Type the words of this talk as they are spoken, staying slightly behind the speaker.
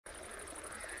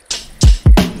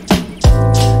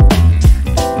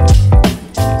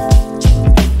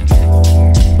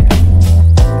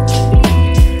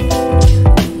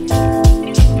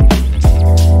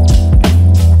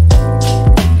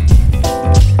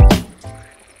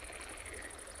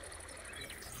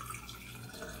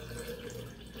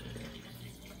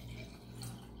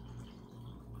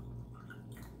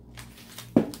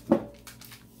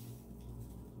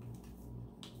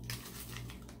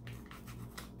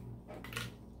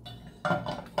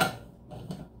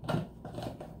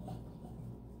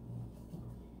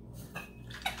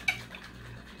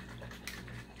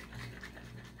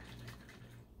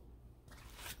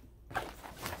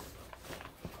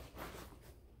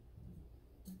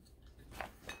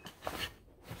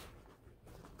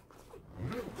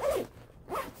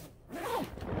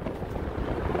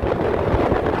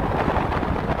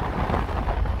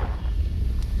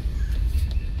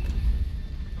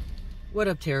What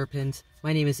up, Terrapins?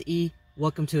 My name is E.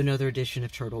 Welcome to another edition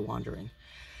of Turtle Wandering.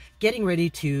 Getting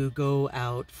ready to go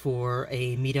out for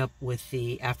a meetup with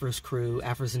the Afros crew,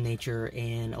 Afros in Nature,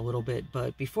 in a little bit,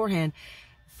 but beforehand,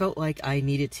 felt like I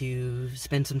needed to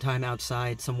spend some time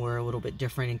outside somewhere a little bit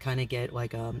different and kind of get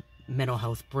like a mental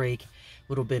health break, a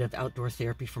little bit of outdoor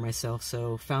therapy for myself.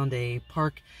 So found a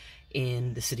park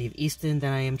in the city of Easton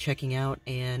that I am checking out,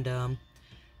 and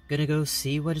gonna go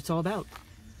see what it's all about.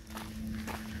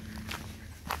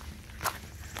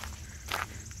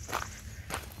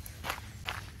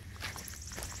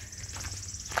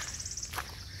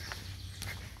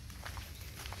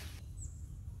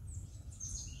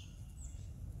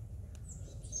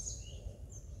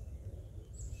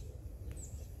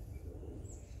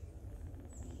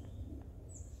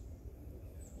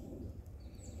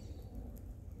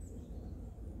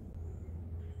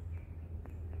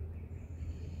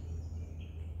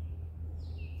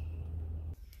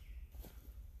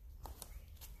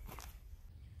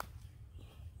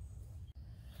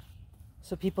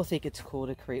 So people think it's cool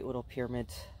to create little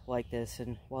pyramids like this,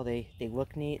 and while they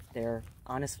look neat, they're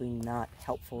honestly not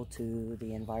helpful to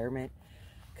the environment,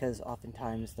 because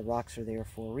oftentimes the rocks are there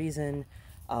for a reason,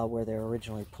 where they're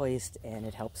originally placed, and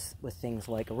it helps with things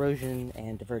like erosion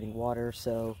and diverting water.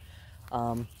 So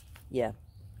yeah,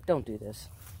 don't do this.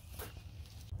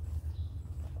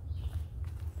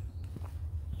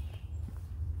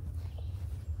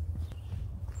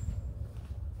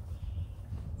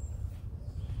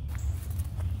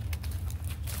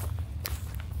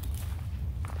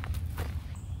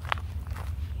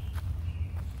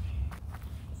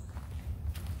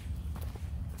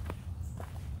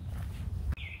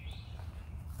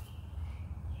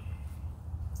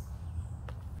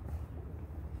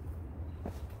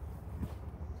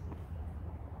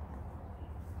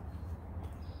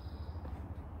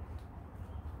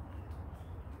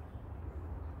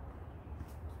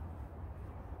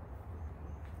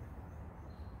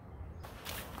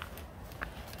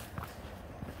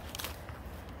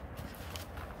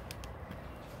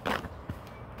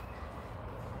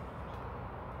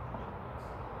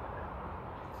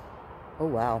 Oh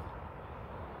wow.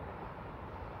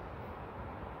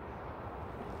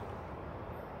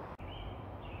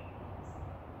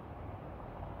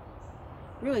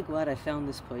 Really glad I found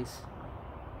this place.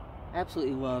 I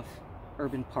absolutely love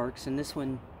urban parks, and this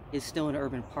one is still an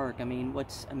urban park. I mean,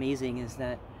 what's amazing is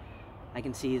that I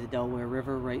can see the Delaware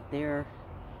River right there,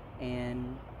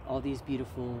 and all these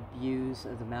beautiful views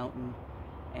of the mountain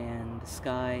and the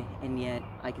sky, and yet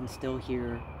I can still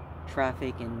hear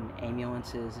traffic and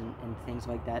ambulances and things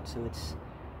like that. So it's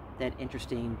that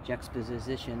interesting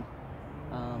juxtaposition,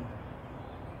 but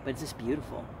it's just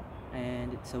beautiful,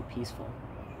 and it's so peaceful.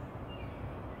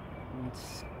 And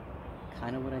it's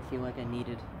kind of what I feel like I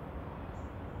needed.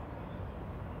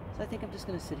 So I think I'm just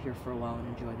going to sit here for a while and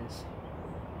enjoy this.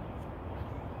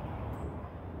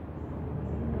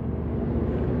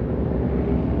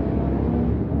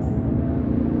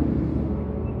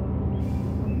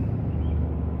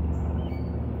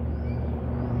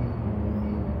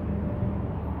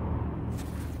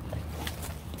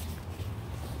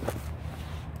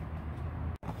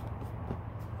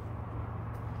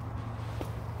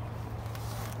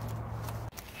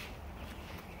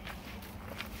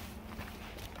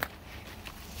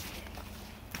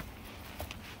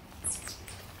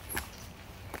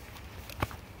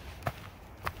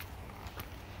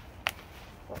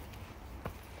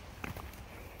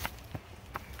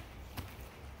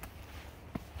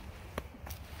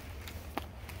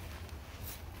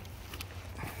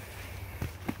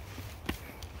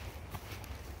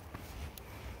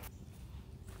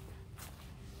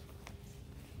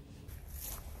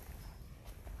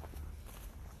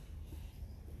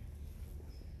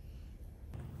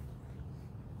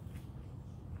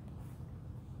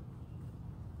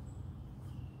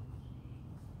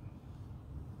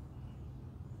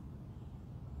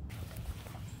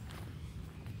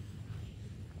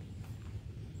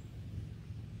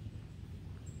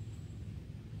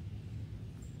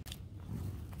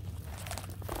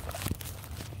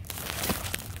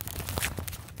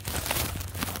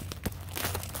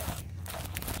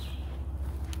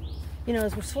 You know,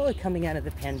 as we're slowly coming out of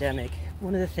the pandemic,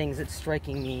 one of the things that's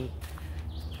striking me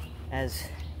as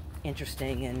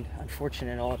interesting and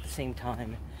unfortunate all at the same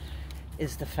time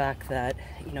is the fact that,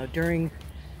 you know, during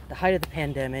the height of the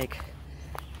pandemic,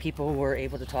 people were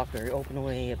able to talk very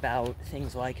openly about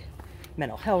things like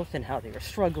mental health and how they were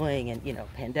struggling, and, you know,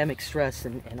 pandemic stress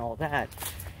and all that.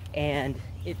 And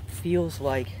it feels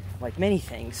like many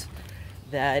things,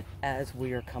 that as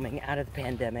we are coming out of the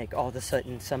pandemic, all of a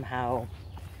sudden somehow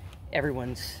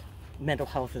everyone's mental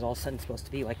health is all of a sudden supposed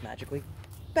to be like magically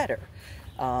better.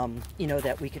 You know,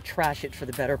 that we could trash it for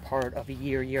the better part of a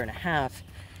year, year and a half,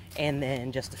 and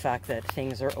then just the fact that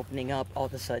things are opening up all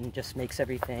of a sudden just makes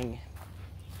everything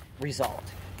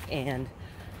resolved. And,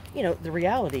 you know, the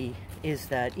reality is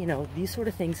that, you know, these sort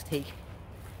of things take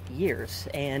years.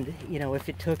 And, you know, if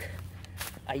it took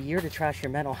a year to trash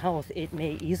your mental health, it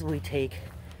may easily take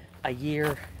a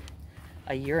year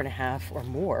and a half or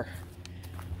more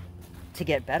to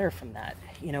get better from that.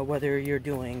 You know, whether you're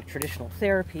doing traditional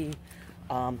therapy,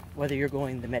 whether you're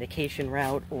going the medication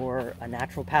route or a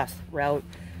naturopath route,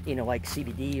 you know, like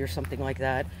CBD or something like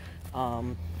that,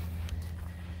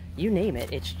 you name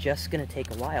it, it's just going to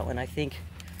take a while. And I think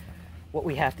what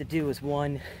we have to do is,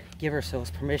 one, give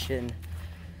ourselves permission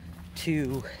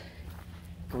to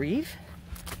grieve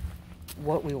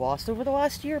what we lost over the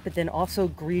last year, but then also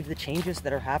grieve the changes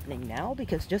that are happening now,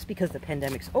 because just because the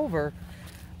pandemic's over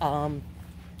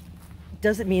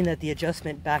doesn't mean that the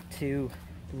adjustment back to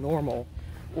normal,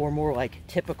 or more like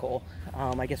typical,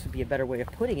 I guess would be a better way of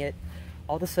putting it,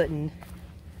 all of a sudden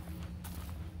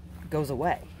goes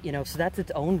away. You know, so that's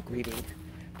its own grieving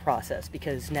process,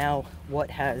 because now what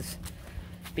has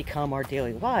become our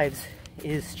daily lives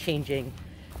is changing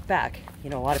back. You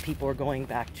know, a lot of people are going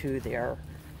back to their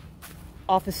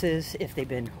offices if they've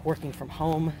been working from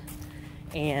home,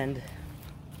 and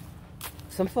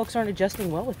some folks aren't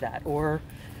adjusting well with that, or,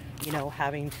 you know,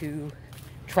 having to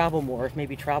travel more if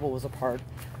maybe travel was a part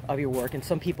of your work, and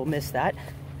some people miss that.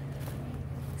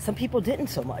 Some people didn't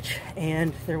so much,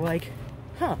 and they're like,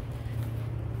 huh,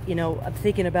 you know, I'm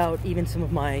thinking about even some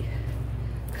of my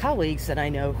colleagues that I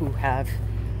know who have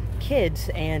kids,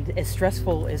 and as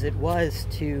stressful as it was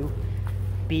to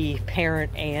be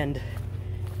parent and,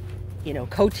 you know,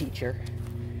 co-teacher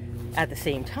at the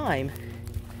same time,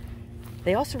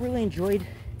 they also really enjoyed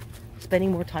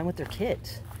spending more time with their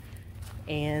kids.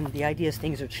 And the idea is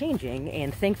things are changing,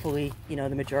 and thankfully, you know,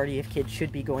 the majority of kids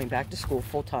should be going back to school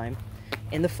full-time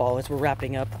in the fall as we're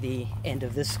wrapping up the end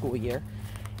of this school year.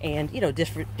 And, you know,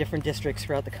 different districts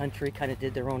throughout the country kind of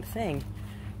did their own thing.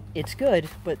 It's good,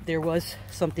 but there was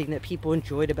something that people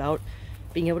enjoyed about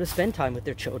being able to spend time with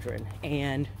their children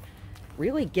and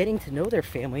really getting to know their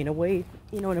family in a way,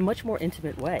 you know, in a much more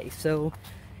intimate way. So,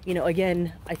 you know,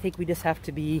 again, I think we just have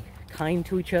to be kind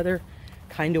to each other,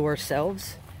 kind to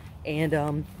ourselves, and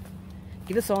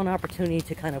give us all an opportunity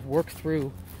to kind of work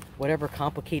through whatever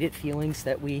complicated feelings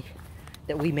that we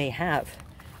may have,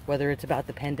 whether it's about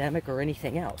the pandemic or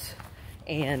anything else,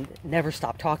 and never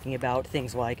stop talking about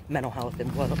things like mental health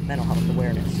and mental health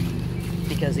awareness,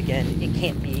 because again, it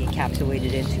can't be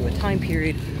encapsulated into a time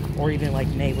period, or even like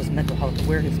May was Mental Health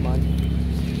Awareness Month.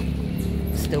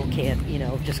 Still can't, you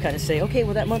know, just kind of say, okay,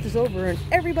 well, that month is over and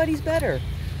everybody's better.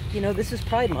 You know, this is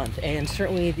Pride Month, and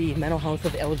certainly the mental health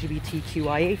of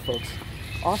LGBTQIA folks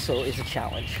also is a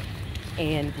challenge,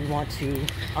 and we want to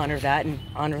honor that and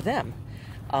honor them.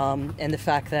 And the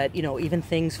fact that, you know, even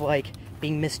things like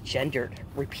being misgendered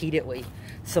repeatedly,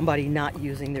 somebody not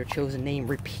using their chosen name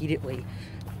repeatedly,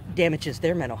 damages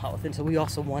their mental health. And so we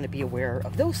also want to be aware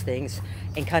of those things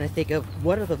and kind of think of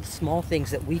what are the small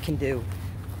things that we can do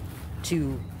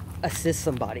to assist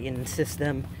somebody and assist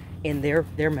them in their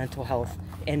mental health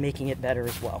and making it better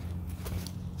as well.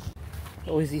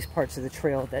 Always these parts of the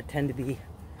trail that tend to be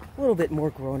a little bit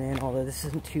more grown in, although this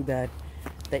isn't too bad,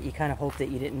 that you kind of hope that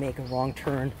you didn't make a wrong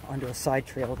turn onto a side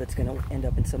trail that's going to end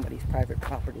up in somebody's private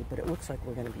property, but it looks like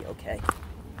we're going to be okay.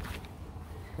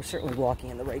 We're certainly walking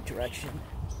in the right direction.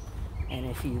 And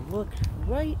if you look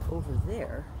right over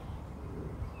there,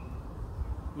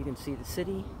 you can see the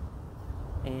city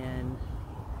and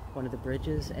one of the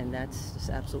bridges, and that's just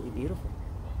absolutely beautiful.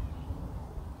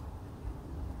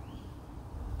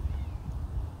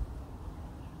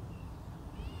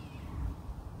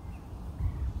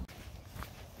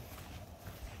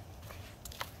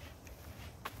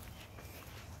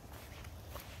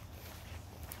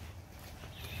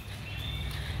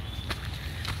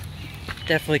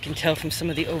 Definitely can tell from some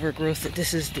of the overgrowth that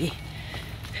this is the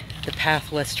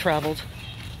path less traveled.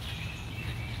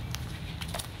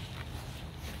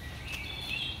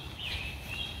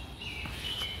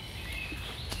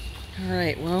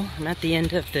 Alright, well, I'm at the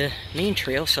end of the main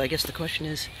trail, so I guess the question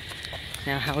is,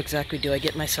 now how exactly do I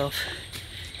get myself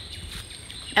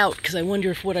out? Because I wonder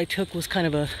if what I took was kind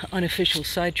of an unofficial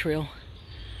side trail.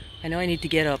 I know I need to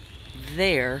get up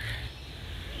there,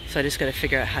 so I just got to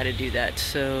figure out how to do that.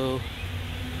 So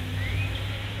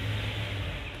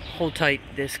hold tight,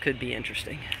 this could be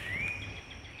interesting.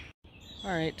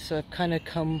 Alright, so I've kind of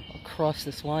come across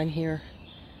this line here,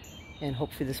 and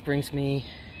hopefully this brings me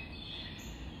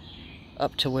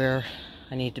up to where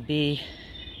I need to be.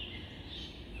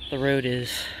 The road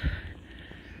is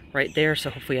right there, so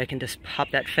hopefully I can just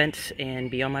hop that fence and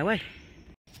be on my way.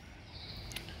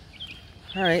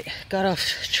 Alright, got off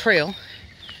trail,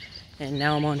 and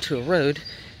now I'm onto a road.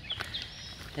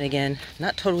 And again,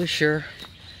 not totally sure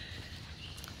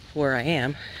where I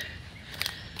am,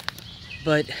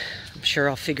 but I'm sure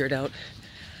I'll figure it out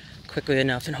quickly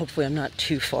enough, and hopefully I'm not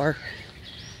too far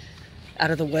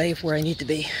out of the way of where I need to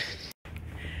be.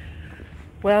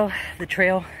 Well, the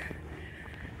trail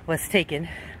was taken.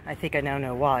 I think I now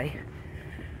know why,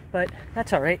 but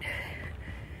that's alright.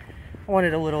 I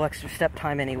wanted a little extra step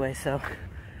time anyway, so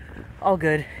all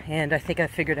good. And I think I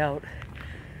figured out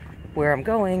where I'm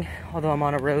going, although I'm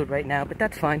on a road right now, but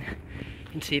that's fine.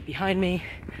 You can see it behind me.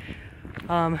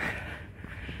 But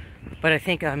I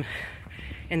think I'm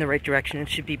in the right direction and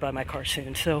should be by my car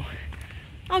soon, so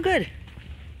all good.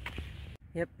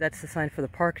 Yep, that's the sign for the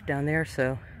park down there,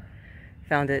 so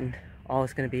found it and all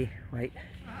is going to be right.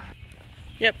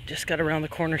 Yep, just got around the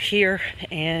corner here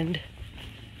and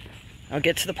I'll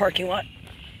get to the parking lot.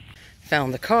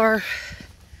 Found the car.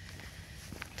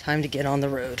 Time to get on the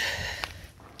road.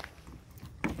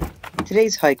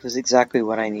 Today's hike was exactly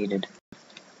what I needed.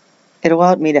 It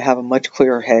allowed me to have a much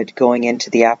clearer head going into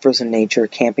the Afros in Nature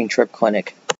camping trip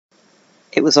clinic.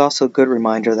 It was also a good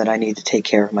reminder that I need to take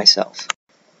care of myself.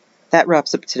 That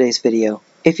wraps up today's video.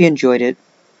 If you enjoyed it,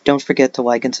 don't forget to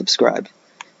like and subscribe.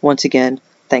 Once again,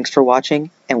 thanks for watching,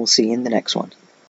 and we'll see you in the next one.